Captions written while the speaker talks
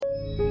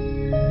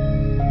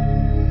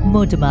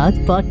Motormouth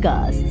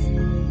Podcasts.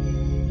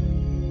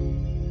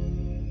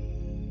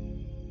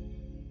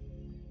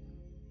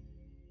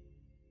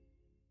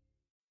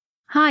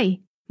 Hi,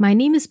 my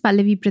name is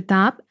Pallavi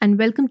Pratap and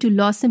welcome to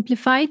Law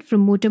Simplified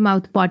from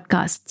Motormouth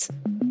Podcasts.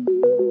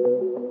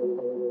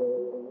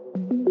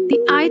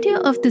 The idea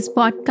of this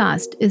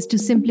podcast is to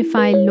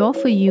simplify law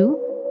for you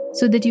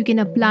so that you can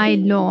apply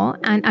law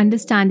and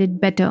understand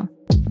it better.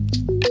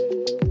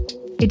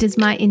 It is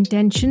my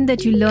intention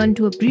that you learn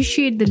to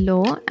appreciate the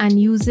law and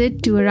use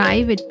it to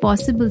arrive at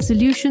possible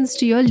solutions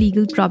to your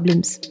legal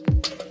problems.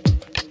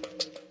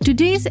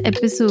 Today's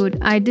episode,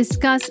 I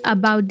discuss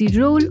about the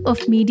role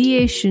of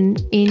mediation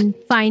in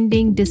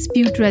finding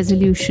dispute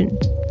resolution.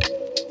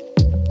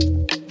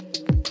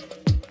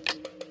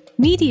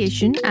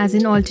 Mediation as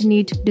an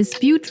alternate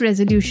dispute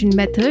resolution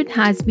method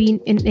has been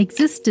in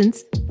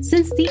existence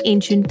since the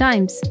ancient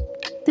times.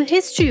 The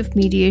history of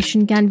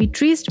mediation can be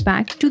traced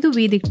back to the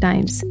Vedic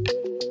times.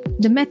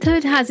 The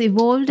method has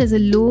evolved as a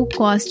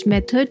low-cost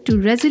method to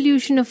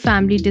resolution of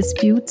family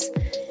disputes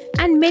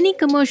and many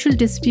commercial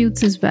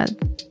disputes as well.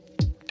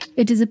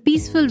 It is a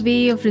peaceful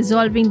way of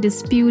resolving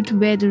dispute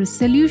where the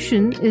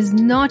solution is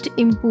not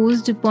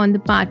imposed upon the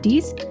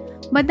parties,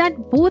 but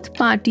that both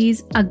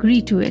parties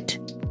agree to it.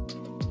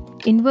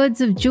 In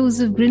words of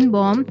Joseph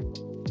Greenbaum,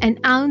 an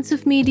ounce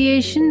of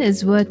mediation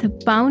is worth a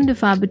pound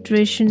of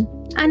arbitration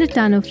and a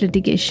ton of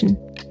litigation.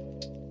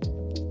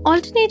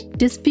 Alternate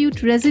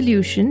dispute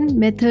resolution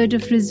method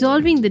of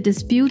resolving the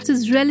disputes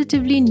is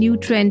relatively new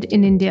trend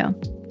in India.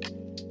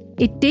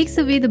 It takes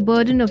away the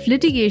burden of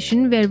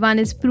litigation where one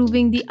is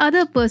proving the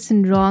other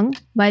person wrong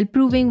while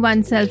proving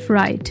oneself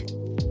right.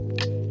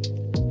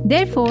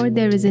 Therefore,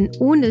 there is an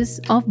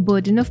onus of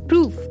burden of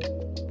proof.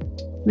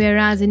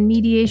 Whereas in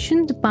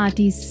mediation, the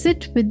parties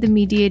sit with the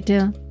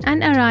mediator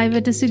and arrive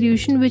at a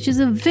solution which is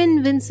a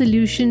win-win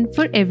solution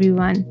for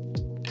everyone.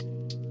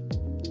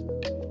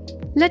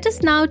 Let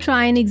us now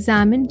try and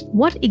examine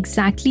what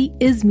exactly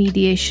is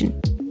mediation.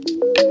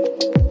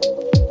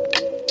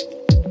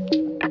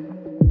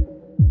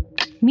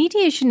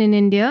 Mediation in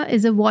India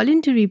is a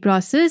voluntary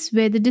process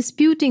where the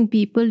disputing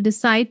people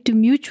decide to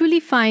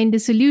mutually find a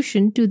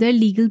solution to their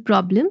legal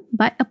problem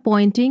by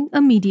appointing a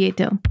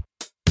mediator.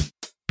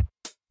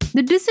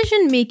 The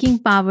decision-making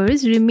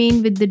powers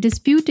remain with the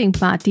disputing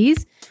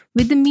parties,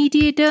 with the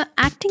mediator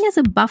acting as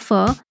a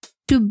buffer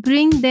to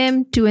bring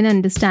them to an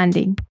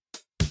understanding.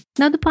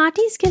 Now, the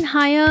parties can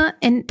hire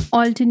an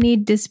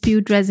alternate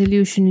dispute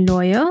resolution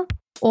lawyer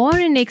or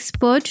an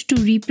expert to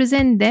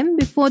represent them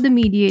before the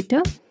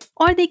mediator,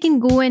 or they can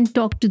go and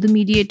talk to the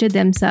mediator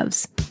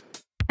themselves,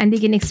 and they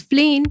can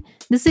explain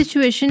the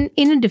situation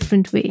in a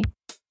different way.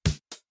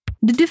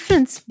 The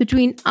difference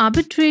between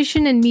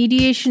arbitration and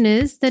mediation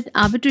is that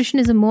arbitration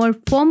is a more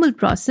formal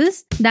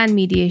process than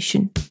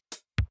mediation.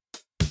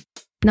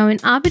 Now, in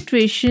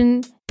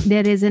arbitration,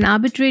 there is an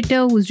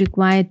arbitrator who is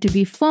required to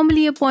be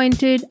formally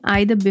appointed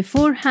either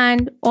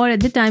beforehand or at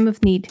the time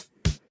of need.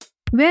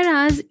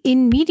 Whereas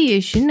in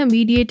mediation, a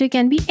mediator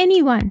can be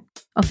anyone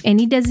of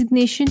any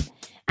designation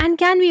and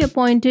can be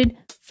appointed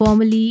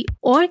formally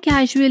or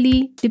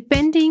casually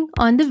depending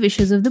on the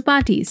wishes of the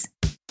parties.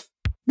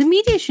 The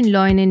mediation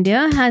law in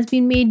India has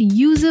been made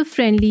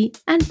user-friendly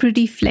and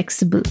pretty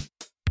flexible.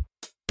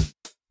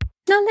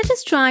 Now let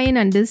us try and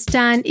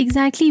understand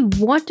exactly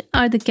what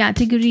are the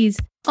categories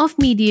of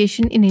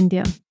mediation in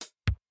India.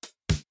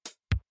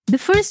 The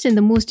first and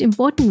the most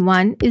important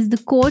one is the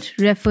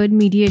court-referred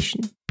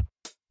mediation.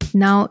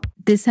 Now,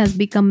 this has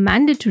become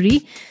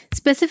mandatory,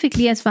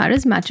 specifically as far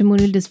as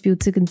matrimonial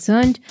disputes are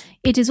concerned.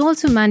 It is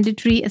also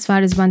mandatory as far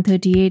as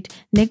 138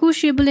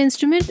 negotiable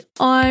instrument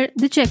or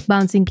the check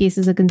bouncing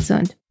cases are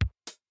concerned.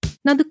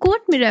 Now, the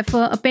court may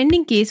refer a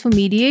pending case for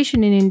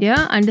mediation in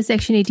India under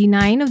Section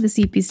 89 of the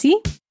CPC,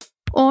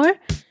 or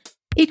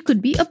it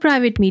could be a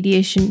private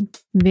mediation,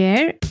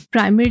 where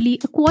primarily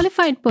a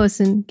qualified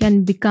person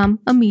can become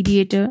a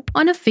mediator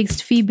on a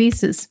fixed fee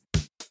basis.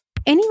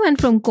 Anyone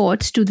from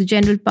courts to the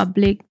general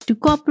public to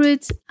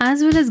corporates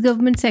as well as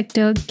government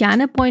sector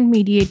can appoint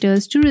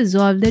mediators to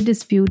resolve their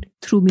dispute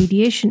through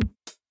mediation.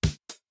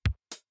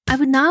 I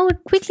would now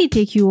quickly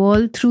take you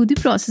all through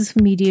the process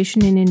of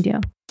mediation in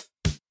India.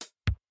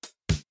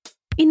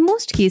 In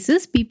most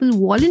cases, people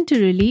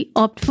voluntarily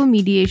opt for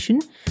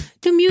mediation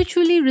to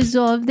mutually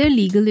resolve their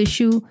legal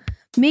issue,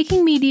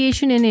 making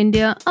mediation in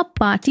India a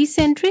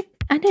party-centric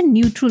and a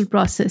neutral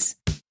process.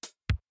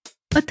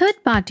 A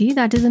third party,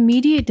 that is a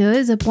mediator,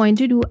 is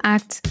appointed who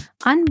acts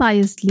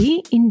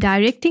unbiasedly in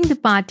directing the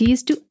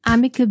parties to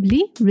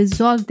amicably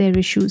resolve their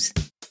issues.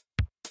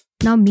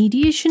 Now,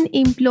 mediation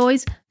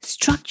employs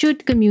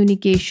structured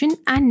communication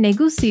and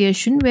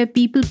negotiation where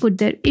people put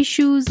their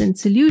issues and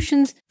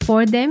solutions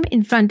for them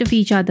in front of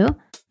each other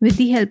with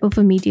the help of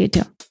a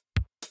mediator.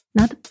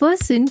 Now, the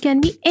person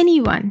can be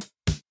anyone.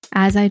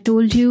 As I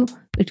told you,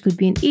 it could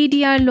be an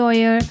ADR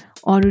lawyer,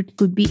 or it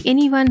could be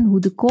anyone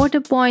who the court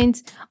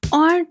appoints,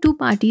 or two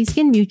parties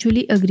can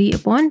mutually agree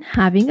upon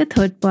having a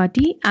third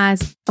party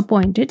as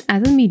appointed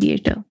as a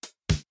mediator.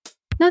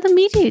 Now, the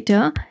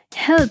mediator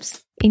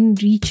helps in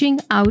reaching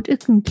out a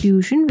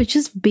conclusion which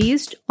is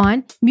based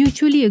on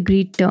mutually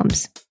agreed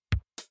terms.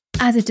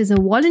 As it is a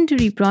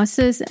voluntary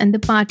process and the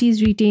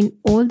parties retain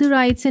all the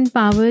rights and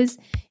powers,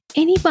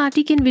 any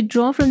party can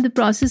withdraw from the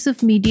process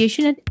of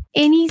mediation at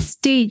any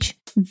stage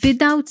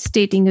without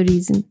stating a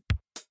reason.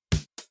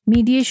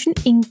 Mediation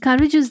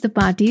encourages the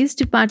parties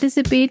to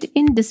participate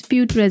in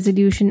dispute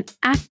resolution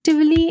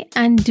actively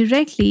and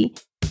directly,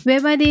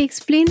 whereby they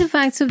explain the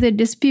facts of their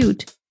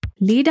dispute,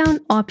 lay down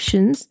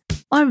options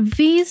or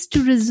ways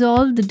to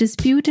resolve the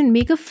dispute and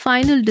make a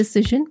final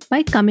decision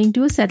by coming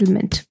to a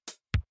settlement.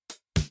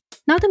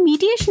 Now, the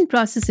mediation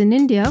process in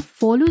India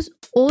follows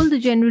all the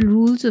general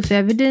rules of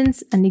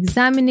evidence and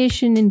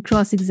examination and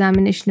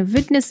cross-examination of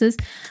witnesses.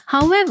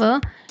 However,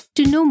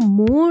 to know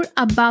more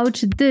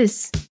about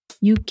this,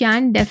 you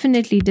can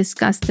definitely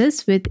discuss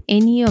this with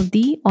any of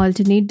the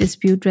alternate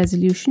dispute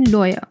resolution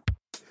lawyer,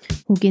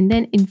 who can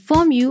then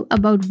inform you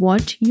about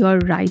what your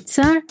rights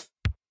are,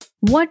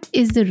 what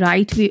is the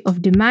right way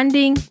of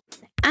demanding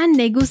and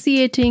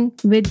negotiating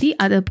with the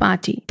other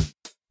party.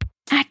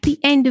 At the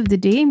end of the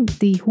day,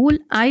 the whole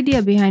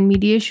idea behind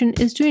mediation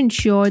is to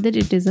ensure that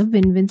it is a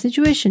win-win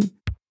situation.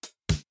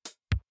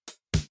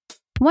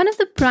 One of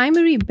the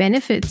primary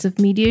benefits of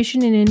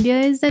mediation in India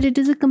is that it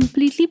is a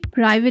completely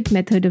private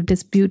method of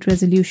dispute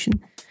resolution.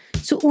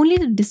 So only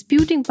the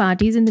disputing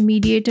parties and the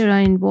mediator are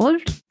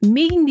involved,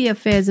 making the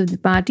affairs of the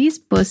parties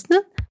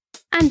personal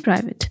and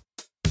private.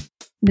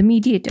 The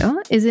mediator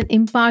is an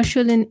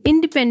impartial and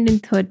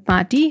independent third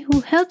party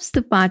who helps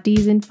the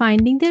parties in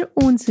finding their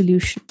own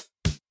solution.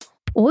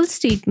 All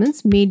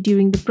statements made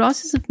during the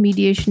process of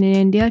mediation in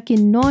India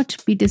cannot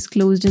be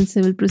disclosed in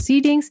civil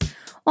proceedings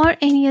or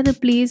any other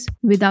place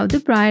without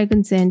the prior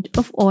consent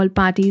of all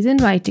parties in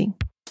writing.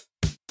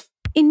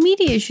 In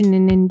mediation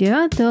in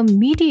India, the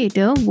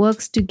mediator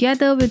works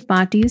together with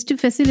parties to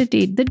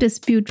facilitate the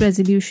dispute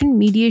resolution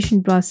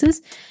mediation process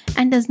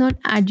and does not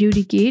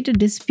adjudicate a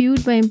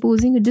dispute by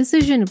imposing a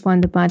decision upon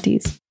the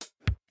parties.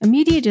 A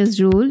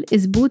mediator's role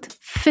is both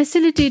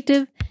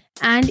facilitative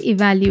and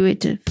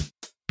evaluative.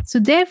 So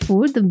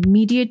therefore, the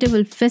mediator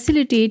will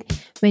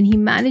facilitate when he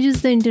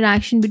manages the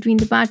interaction between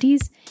the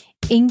parties,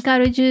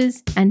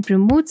 encourages and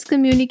promotes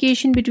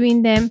communication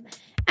between them,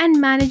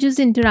 and manages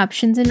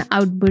interruptions and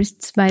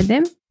outbursts by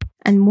them,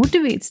 and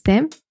motivates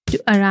them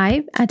to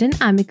arrive at an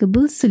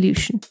amicable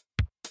solution.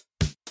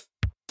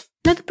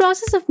 Now, the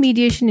process of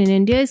mediation in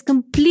India is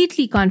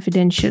completely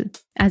confidential,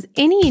 as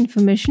any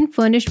information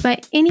furnished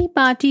by any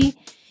party,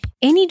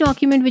 any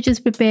document which is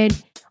prepared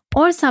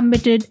or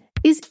submitted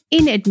is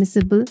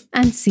inadmissible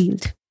and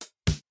sealed.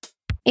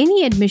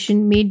 Any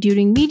admission made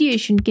during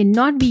mediation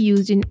cannot be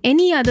used in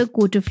any other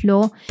court of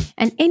law,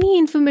 and any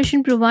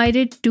information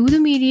provided to the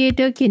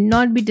mediator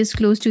cannot be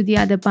disclosed to the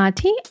other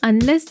party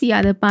unless the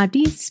other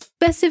party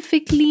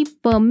specifically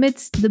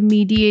permits the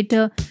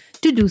mediator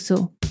to do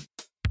so.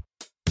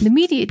 The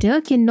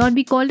mediator cannot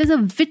be called as a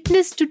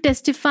witness to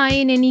testify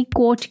in any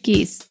court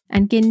case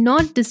and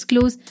cannot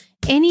disclose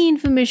any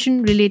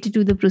information related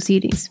to the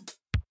proceedings.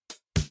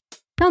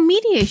 Now,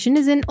 mediation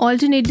is an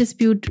alternate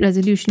dispute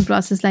resolution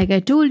process, like I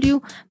told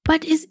you,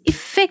 but is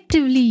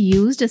effectively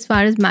used as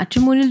far as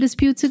matrimonial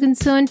disputes are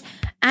concerned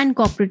and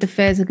corporate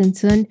affairs are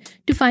concerned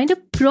to find a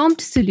prompt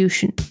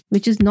solution,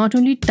 which is not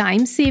only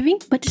time-saving,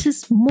 but it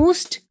is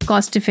most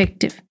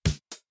cost-effective.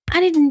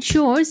 And it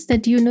ensures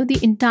that, the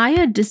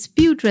entire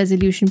dispute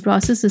resolution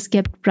process is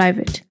kept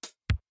private.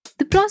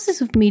 The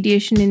process of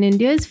mediation in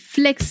India is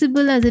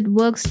flexible as it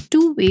works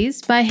two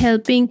ways by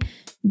helping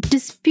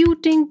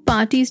disputing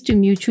parties to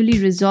mutually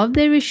resolve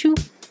their issue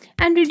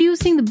and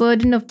reducing the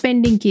burden of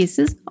pending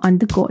cases on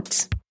the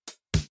courts.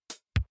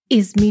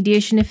 Is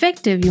mediation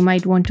effective, you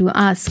might want to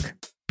ask?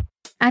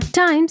 At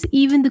times,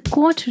 even the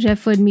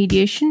court-referred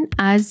mediation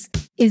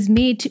is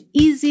made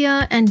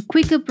easier and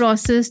quicker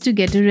process to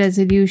get a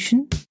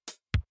resolution.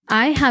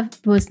 I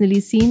have personally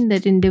seen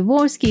that in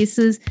divorce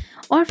cases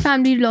or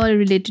family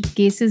law-related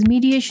cases,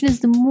 mediation is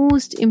the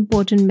most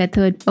important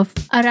method of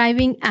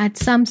arriving at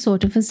some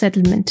sort of a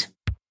settlement.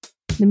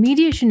 The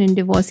mediation in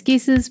divorce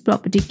cases,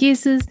 property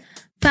cases,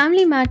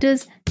 family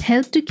matters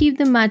help to keep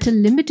the matter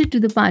limited to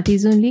the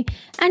parties only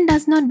and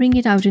does not bring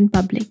it out in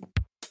public.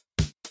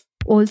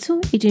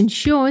 Also, it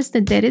ensures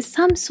that there is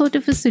some sort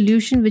of a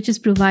solution which is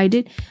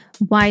provided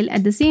while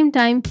at the same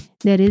time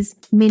there is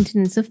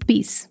maintenance of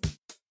peace.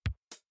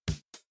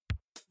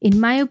 In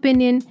my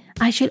opinion,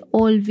 I shall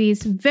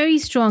always very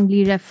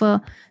strongly refer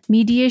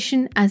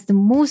mediation as the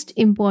most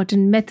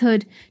important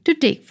method to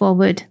take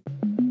forward.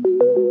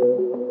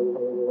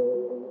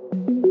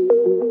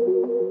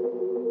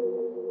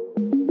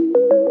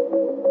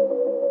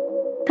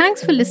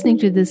 Thanks for listening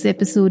to this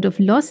episode of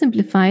Law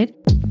Simplified.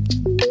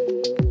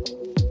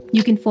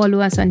 You can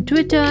follow us on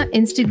Twitter,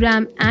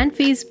 Instagram, and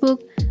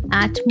Facebook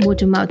at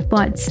Motormouth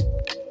Pods.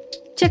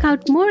 Check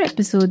out more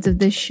episodes of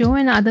this show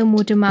and other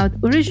Motormouth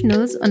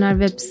originals on our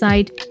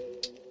website,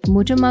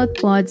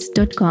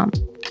 motormouthpods.com.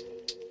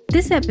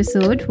 This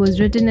episode was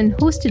written and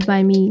hosted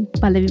by me,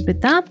 Pallavi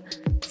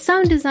Pratap,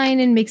 sound design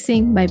and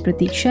mixing by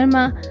Pratik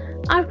Sharma,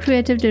 Our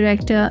creative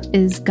director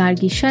is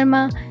Gargi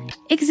Sharma,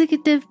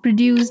 executive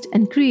produced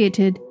and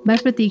created by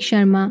Pratik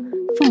Sharma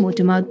for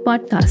Motormouth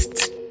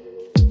Podcasts.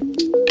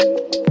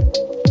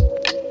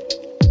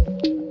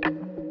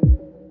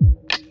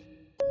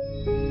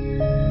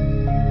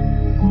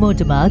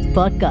 Motormouth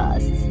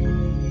Podcasts.